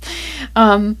problem.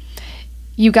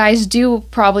 You guys do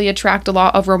probably attract a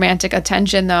lot of romantic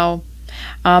attention though.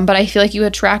 But I feel like you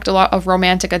attract a lot of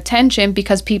romantic attention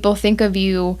because people think of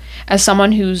you as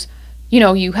someone who's,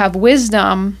 you have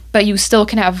wisdom, but you still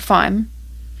can have fun.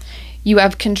 You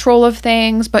have control of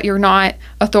things, but you're not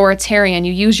authoritarian.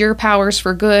 You use your powers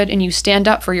for good and you stand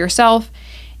up for yourself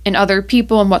and other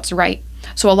people and what's right.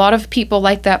 So a lot of people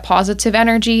like that positive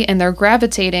energy and they're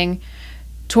gravitating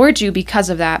towards you because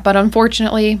of that. But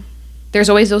unfortunately, there's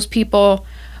always those people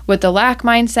with the lack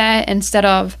mindset. Instead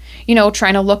of,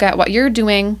 trying to look at what you're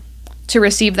doing to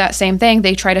receive that same thing,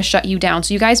 they try to shut you down.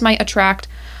 So you guys might attract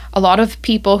a lot of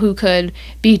people who could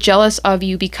be jealous of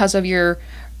you because of your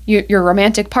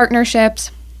romantic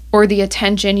partnerships or the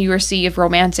attention you receive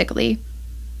romantically.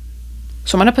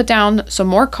 So I'm going to put down some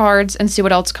more cards and see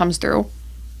what else comes through.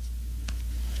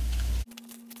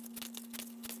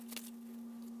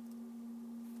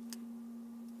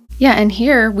 Yeah, and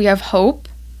here we have hope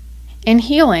and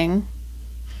healing.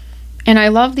 And I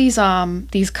love these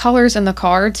colors in the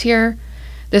cards here.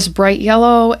 This bright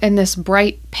yellow and this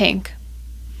bright pink.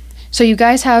 So you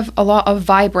guys have a lot of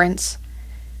vibrance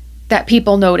that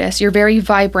people notice. You're very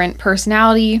vibrant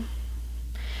personality,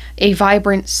 a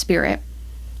vibrant spirit,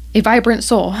 a vibrant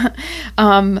soul.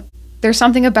 There's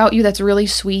something about you that's really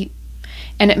sweet,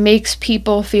 and it makes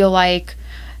people feel like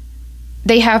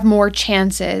they have more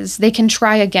chances. They can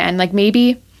try again. Like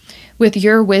maybe with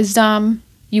your wisdom,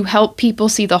 you help people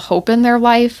see the hope in their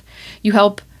life. You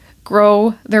help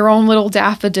grow their own little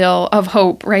daffodil of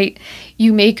hope, right?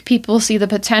 You make people see the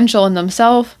potential in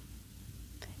themselves,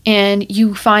 and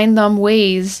you find them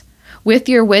ways with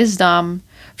your wisdom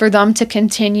for them to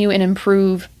continue and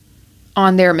improve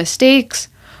on their mistakes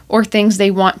or things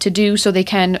they want to do so they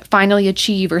can finally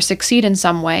achieve or succeed in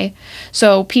some way.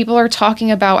 So people are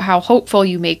talking about how hopeful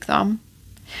you make them.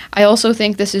 I also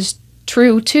think this is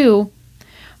true too.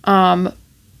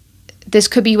 This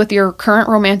could be with your current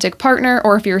romantic partner,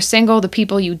 or if you're single, the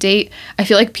people you date. I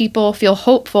feel like people feel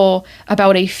hopeful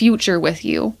about a future with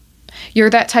you. You're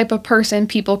that type of person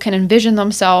people can envision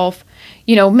themselves,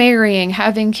 marrying,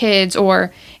 having kids,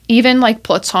 or even like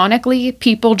platonically,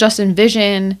 people just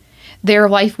envision their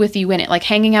life with you in it, like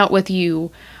hanging out with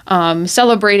you,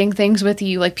 celebrating things with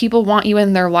you. Like people want you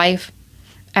in their life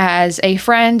as a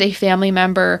friend, a family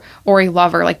member, or a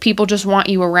lover. Like people just want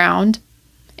you around.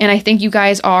 And I think you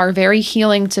guys are very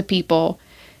healing to people.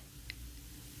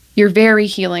 You're very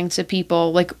healing to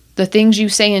people. Like the things you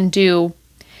say and do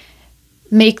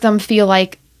make them feel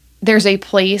like there's a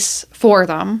place for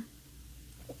them.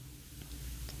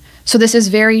 So this is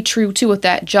very true too with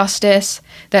that justice,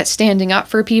 that standing up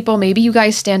for people. Maybe you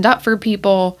guys stand up for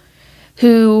people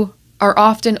who are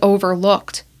often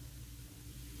overlooked,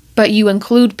 but you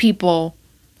include people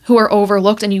who are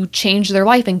overlooked and you change their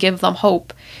life and give them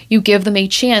hope. You give them a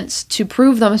chance to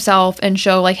prove themselves and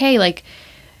show like, hey, like,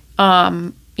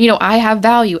 I have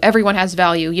value. Everyone has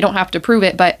value. You don't have to prove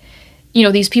it, but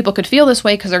these people could feel this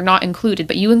way because they're not included,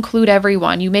 but you include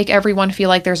everyone. You make everyone feel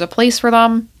like there's a place for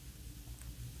them.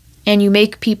 And you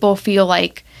make people feel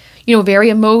like, very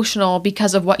emotional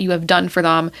because of what you have done for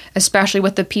them, especially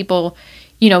with the people,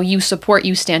 you support,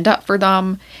 you stand up for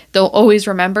them. They'll always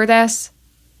remember this.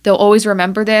 They'll always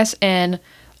remember this and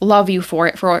love you for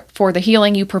it, for the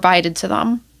healing you provided to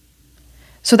them.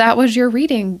 So that was your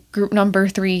reading, group number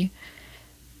 3.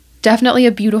 Definitely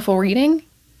a beautiful reading.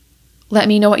 Let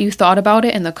me know what you thought about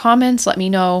it in the comments. Let me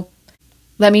know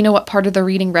what part of the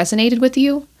reading resonated with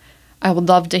you. I would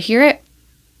love to hear it.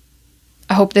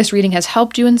 I hope this reading has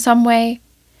helped you in some way,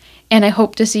 and I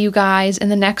hope to see you guys in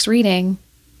the next reading.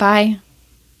 Bye.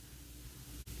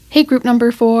 Hey, group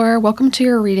number 4, welcome to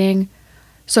your reading.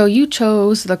 So you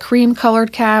chose the cream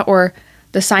colored cat, or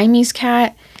the Siamese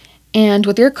cat, and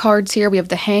with your cards here, we have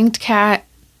the Hanged Cat,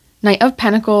 Knight of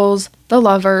Pentacles, the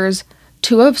Lovers,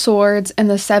 Two of Swords, and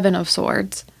the Seven of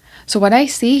Swords. So what I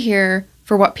see here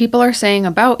for what people are saying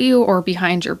about you or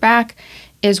behind your back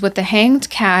is with the Hanged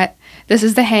Cat, this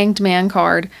is the Hanged Man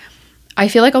card. I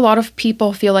feel like a lot of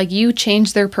people feel like you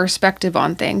change their perspective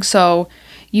on things. So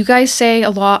you guys say a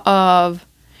lot of,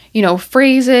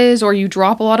 phrases, or you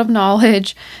drop a lot of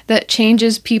knowledge that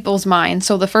changes people's minds.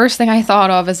 So the first thing I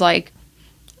thought of is like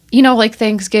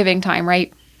Thanksgiving time,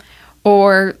 right?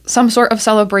 Or some sort of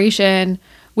celebration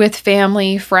with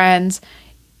family, friends.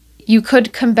 You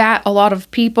could combat a lot of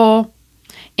people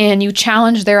and you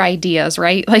challenge their ideas,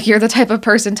 right? Like you're the type of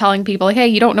person telling people, like, hey,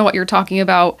 you don't know what you're talking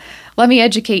about. Let me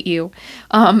educate you.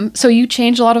 So you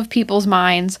change a lot of people's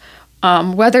minds,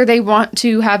 whether they want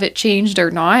to have it changed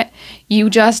or not. You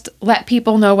just let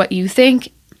people know what you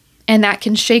think, and that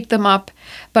can shake them up.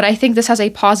 But I think this has a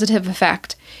positive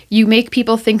effect. You make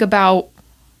people think about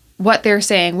what they're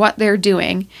saying, what they're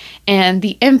doing, and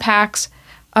the impacts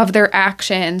of their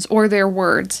actions or their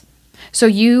words. So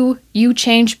you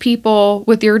change people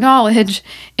with your knowledge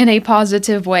in a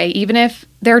positive way, even if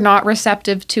they're not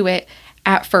receptive to it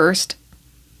at first.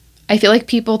 I feel like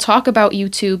people talk about you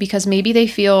too because maybe they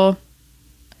feel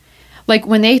like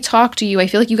when they talk to you, I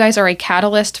feel like you guys are a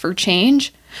catalyst for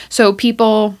change. So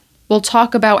people will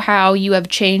talk about how you have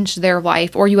changed their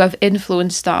life or you have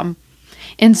influenced them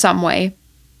in some way.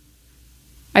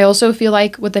 I also feel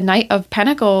like with the Knight of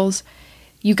Pentacles,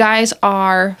 you guys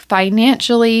are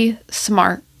financially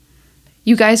smart.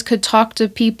 You guys could talk to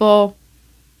people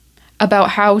about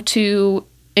how to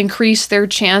increase their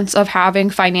chance of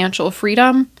having financial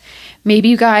freedom. Maybe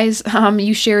you guys,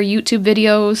 you share YouTube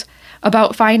videos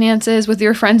about finances with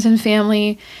your friends and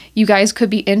family. You guys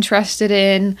could be interested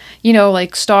in,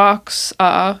 like stocks,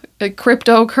 like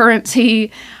cryptocurrency,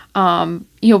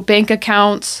 bank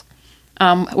accounts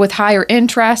with higher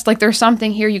interest. Like there's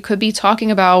something here you could be talking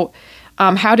about.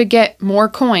 How to get more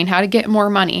coin, how to get more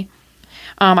money.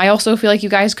 I also feel like you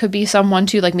guys could be someone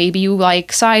too, like maybe you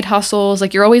like side hustles,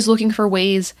 like you're always looking for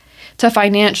ways to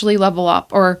financially level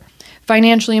up or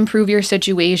financially improve your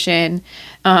situation.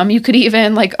 You could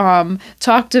even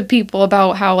talk to people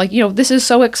about how this is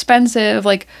so expensive,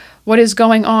 like what is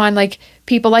going on. Like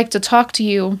people like to talk to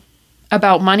you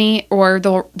about money, or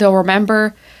they'll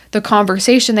remember the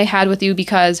conversation they had with you,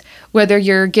 because whether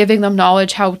you're giving them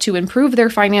knowledge how to improve their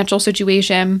financial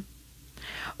situation,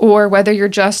 or whether you're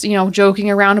just, joking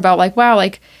around about wow,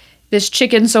 this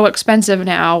chicken's so expensive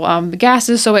now, the gas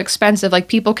is so expensive,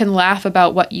 people can laugh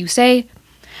about what you say,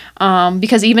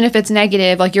 because even if it's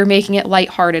negative, you're making it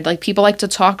lighthearted. People like to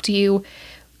talk to you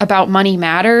about money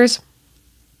matters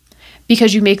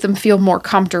because you make them feel more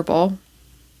comfortable.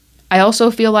 I also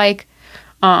feel like,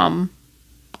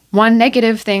 one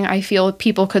negative thing I feel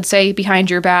people could say behind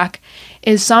your back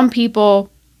is some people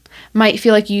might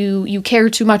feel like you care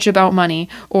too much about money,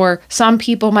 or some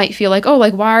people might feel like,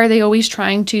 why are they always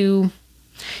trying to,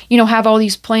 have all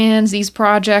these plans, these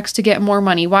projects to get more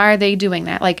money? Why are they doing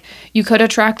that? You could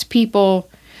attract people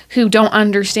who don't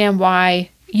understand why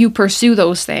you pursue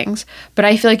those things, but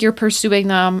I feel like you're pursuing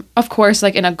them, of course,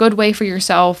 in a good way for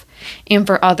yourself and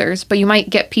for others, but you might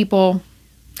get people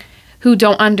who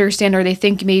don't understand, or they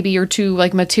think maybe you're too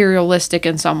materialistic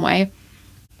in some way.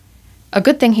 A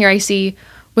good thing here I see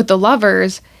with the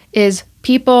Lovers is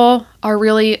people are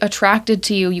really attracted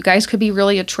to you. You guys could be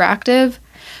really attractive.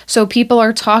 So people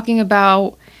are talking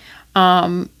about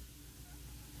how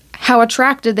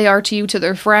attracted they are to you, to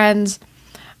their friends.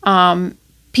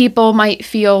 People might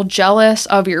feel jealous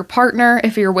of your partner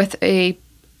if you're with a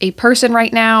person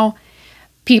right now.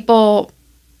 People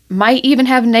might even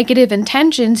have negative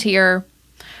intentions here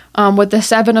with the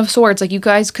Seven of Swords. You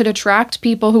guys could attract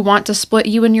people who want to split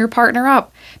you and your partner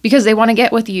up because they want to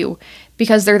get with you,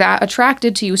 because they're that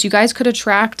attracted to you. So you guys could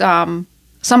attract some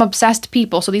obsessed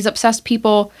people. So these obsessed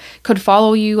people could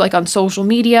follow you on social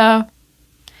media.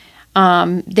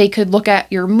 They could look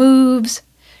at your moves.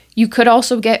 You could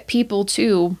also get people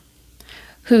too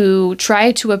who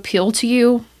try to appeal to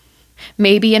you,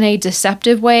 maybe in a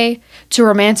deceptive way, to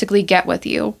romantically get with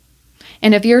you.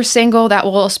 And if you're single, that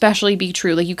will especially be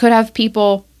true. You could have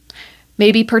people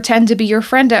maybe pretend to be your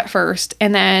friend at first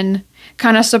and then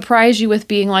kind of surprise you with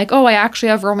being oh, I actually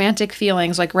have romantic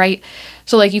feelings, right?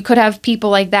 So you could have people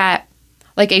like that,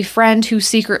 a friend who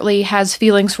secretly has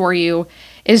feelings for you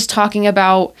is talking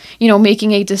about,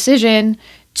 making a decision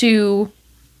to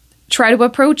try to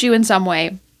approach you in some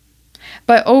way.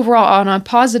 But overall, on a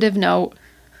positive note,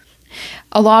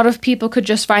 a lot of people could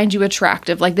just find you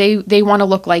attractive. They want to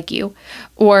look like you,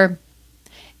 or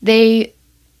they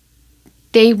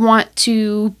they want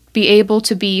to be able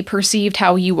to be perceived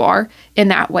how you are in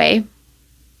that way.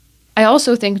 I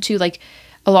also think too, like,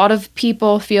 a lot of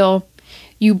people feel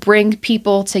you bring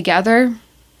people together.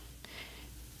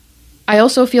 I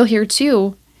also feel here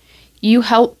too, you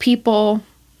help people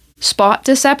spot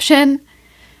deception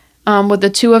with the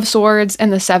Two of Swords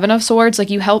and the Seven of Swords. Like,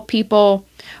 you help people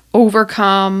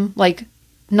overcome, like,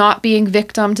 not being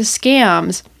victim to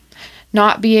scams,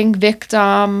 not being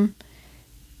victim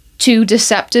to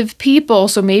deceptive people.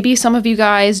 So maybe some of you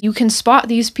guys, you can spot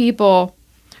these people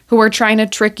who are trying to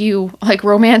trick you, like,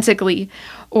 romantically,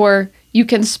 or you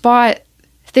can spot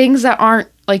things that aren't,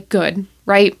 like, good,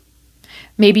 right?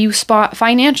 Maybe you spot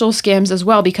financial scams as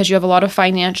well because you have a lot of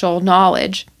financial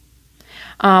knowledge.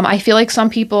 I feel like some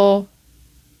people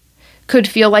could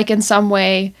feel like in some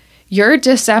way you're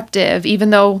deceptive,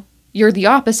 even though you're the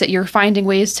opposite. You're finding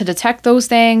ways to detect those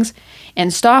things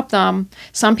and stop them.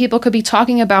 Some people could be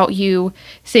talking about you,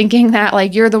 thinking that,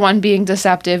 like, you're the one being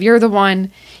deceptive. You're the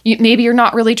one, maybe you're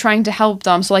not really trying to help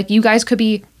them. So, like, you guys could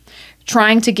be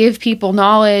trying to give people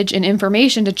knowledge and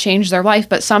information to change their life,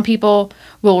 but some people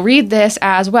will read this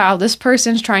as, wow, this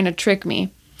person's trying to trick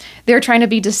me. They're trying to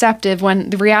be deceptive, when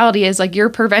the reality is, like, you're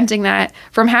preventing that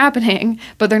from happening,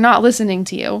 but they're not listening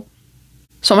to you.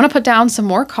 So I'm going to put down some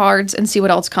more cards and see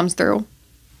what else comes through.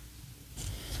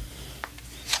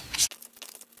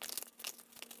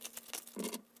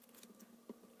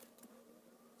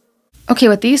 Okay,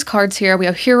 with these cards here, we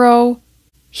have Hero,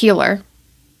 Healer.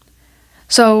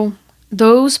 So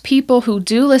those people who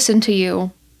do listen to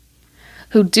you,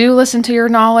 who do listen to your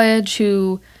knowledge,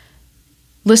 who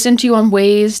listen to you on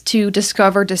ways to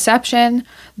discover deception,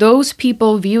 those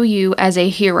people view you as a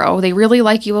hero. They really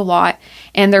like you a lot,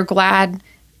 and they're glad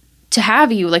to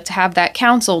have you, like, to have that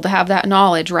counsel, to have that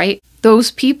knowledge, right?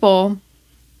 Those people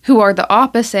who are the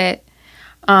opposite,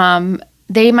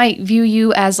 they might view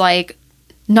you as, like,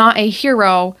 not a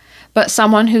hero, but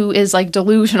someone who is, like,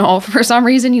 delusional. For some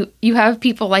reason, you have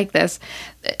people like this.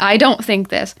 I don't think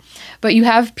this, but you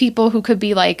have people who could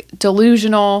be, like,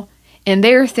 delusional in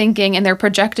their thinking, and they're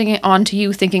projecting it onto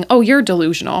you, thinking, oh, you're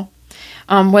delusional.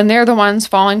 When they're the ones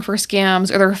falling for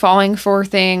scams, or they're falling for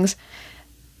things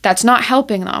that's not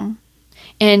helping them.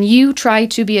 And you try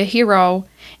to be a hero,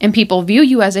 and people view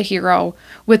you as a hero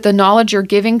with the knowledge you're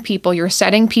giving people. You're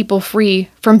setting people free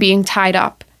from being tied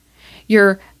up.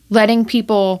 You're letting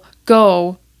people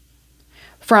go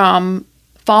from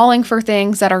falling for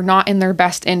things that are not in their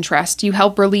best interest. You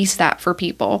help release that for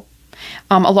people.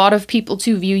 A lot of people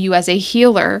too view you as a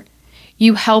healer.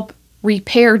 You help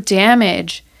repair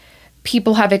damage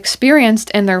people have experienced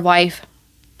in their life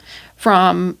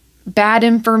from bad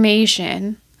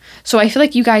information. So I feel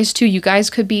like you guys too, you guys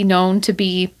could be known to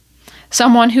be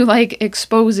someone who, like,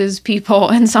 exposes people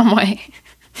in some way.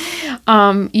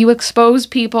 You expose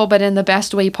people, but in the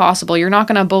best way possible. You're not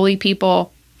going to bully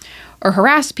people or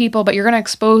harass people, but you're going to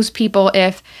expose people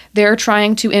if they're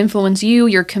trying to influence you,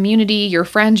 your community, your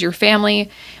friends, your family,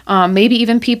 maybe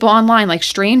even people online, like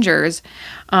strangers.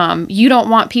 You don't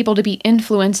want people to be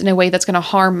influenced in a way that's going to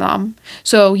harm them.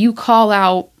 So you call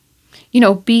out,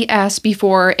 BS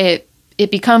before it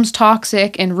becomes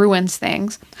toxic and ruins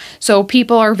things. So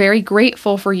people are very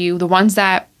grateful for you. The ones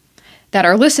that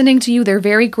are listening to you, they're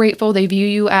very grateful. They view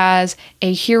you as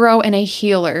a hero and a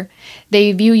healer.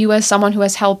 They view you as someone who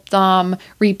has helped them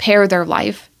repair their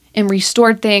life and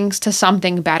restored things to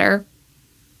something better.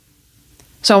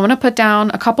 So I'm going to put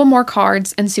down a couple more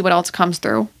cards and see what else comes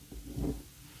through.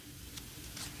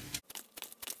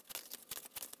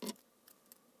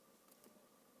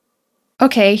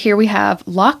 Okay, here we have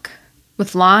Luck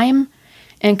with Lime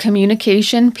and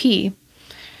Communication P.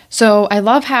 So I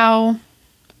love how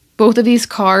both of these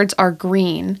cards are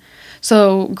green.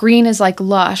 So green is like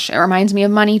lush. It reminds me of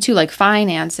money too, like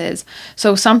finances.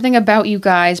 So something about you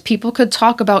guys, people could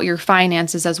talk about your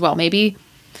finances as well. Maybe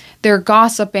they're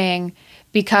gossiping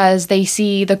because they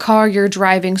see the car you're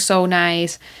driving so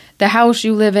nice, the house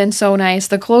you live in so nice,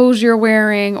 the clothes you're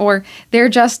wearing, or they're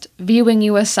just viewing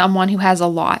you as someone who has a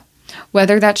lot.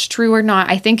 Whether that's true or not,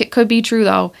 I think it could be true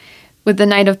though. With the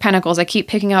Knight of Pentacles, I keep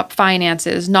picking up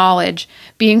finances, knowledge,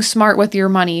 being smart with your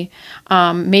money.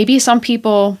 Maybe some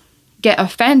people get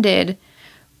offended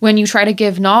when you try to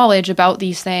give knowledge about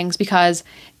these things because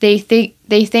they think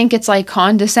it's like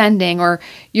condescending, or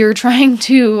you're trying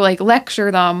to, like,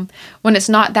 lecture them when it's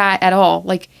not that at all.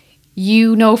 Like,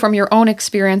 you know from your own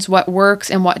experience what works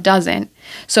and what doesn't.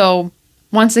 So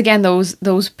once again,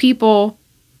 those people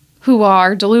who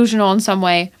are delusional in some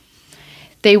way,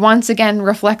 they once again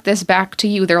reflect this back to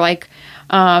you. They're like,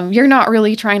 you're not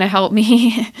really trying to help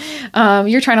me.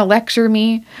 You're trying to lecture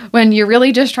me when you're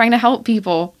really just trying to help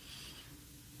people.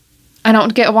 I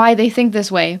don't get why they think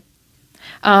this way.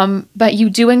 But you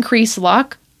do increase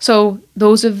luck. So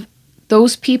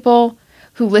those people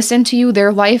who listen to you,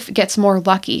 their life gets more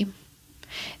lucky.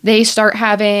 They start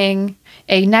having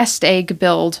a nest egg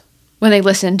build when they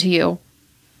listen to you.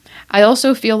 I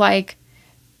also feel like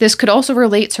this could also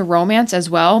relate to romance as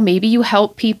well. Maybe you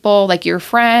help people, like your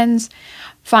friends,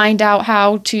 find out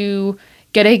how to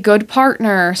get a good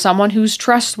partner, someone who's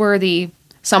trustworthy,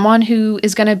 someone who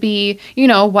is going to be,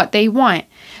 what they want.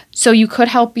 So you could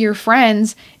help your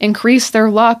friends increase their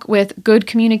luck with good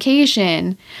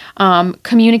communication,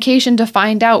 communication to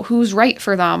find out who's right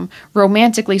for them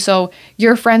romantically. So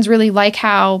your friends really like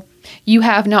how you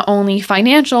have not only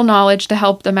financial knowledge to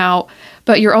help them out,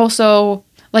 but you're also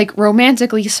like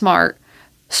romantically smart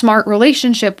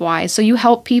relationship wise. So you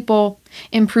help people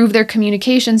improve their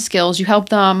communication skills. You help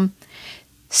them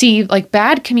see like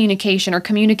bad communication or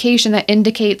communication that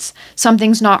indicates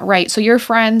something's not right. So your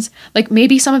friends, like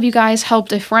maybe some of you guys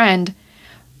helped a friend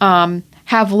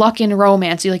have luck in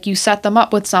romance. You set them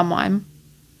up with someone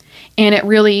and it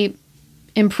really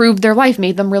improved their life,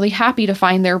 made them really happy to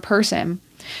find their person.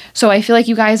 So I feel like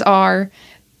you guys are,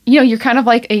 you're kind of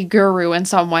like a guru in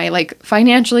some way, like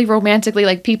financially, romantically,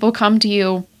 like people come to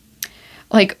you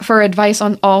like for advice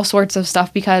on all sorts of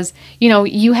stuff because,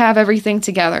 you have everything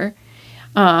together.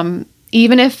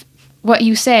 Even if what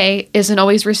you say isn't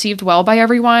always received well by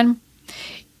everyone,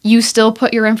 you still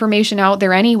put your information out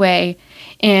there anyway,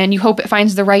 and you hope it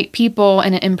finds the right people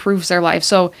and it improves their life.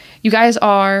 So you guys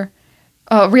are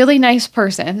a really nice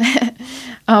person.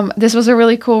 This was a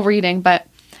really cool reading, but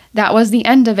that was the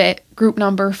end of it, group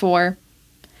number 4.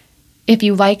 If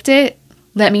you liked it,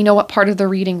 let me know what part of the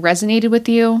reading resonated with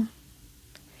you.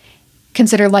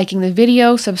 Consider liking the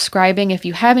video, subscribing if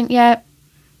you haven't yet.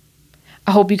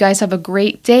 I hope you guys have a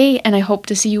great day, and I hope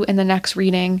to see you in the next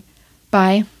reading.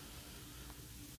 Bye.